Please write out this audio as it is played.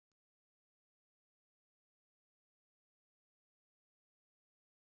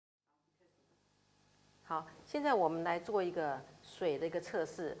好，现在我们来做一个水的一个测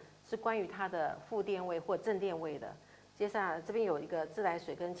试，是关于它的负电位或正电位的。接下来这边有一个自来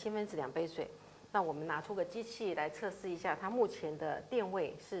水跟氢分子2杯水，那我们拿出个机器来测试一下它目前的电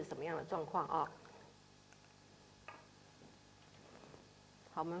位是什么样的状况啊？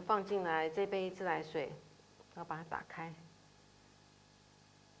好，我们放进来这杯自来水，然后把它打开，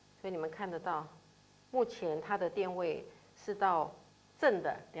所以你们看得到，目前它的电位是到正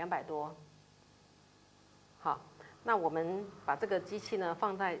的200多。好，那我们把这个机器呢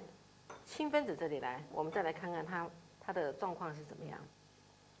放在氢分子这里来，我们再来看看它的状况是怎么样。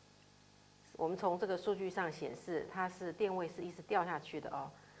我们从这个数据上显示，它是电位是一直掉下去的哦。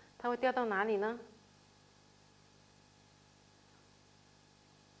它会掉到哪里呢？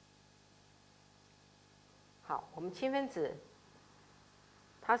好，我们氢分子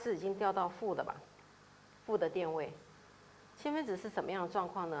它是已经掉到负的吧？负的电位。氢分子是什么样的状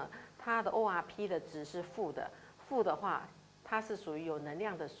况呢？它的 ORP 的值是负的，负的话，它是属于有能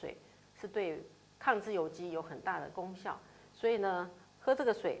量的水，是对抗自由基有很大的功效，所以呢，喝这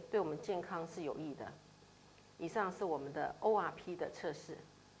个水对我们健康是有益的。以上是我们的 ORP 的测试。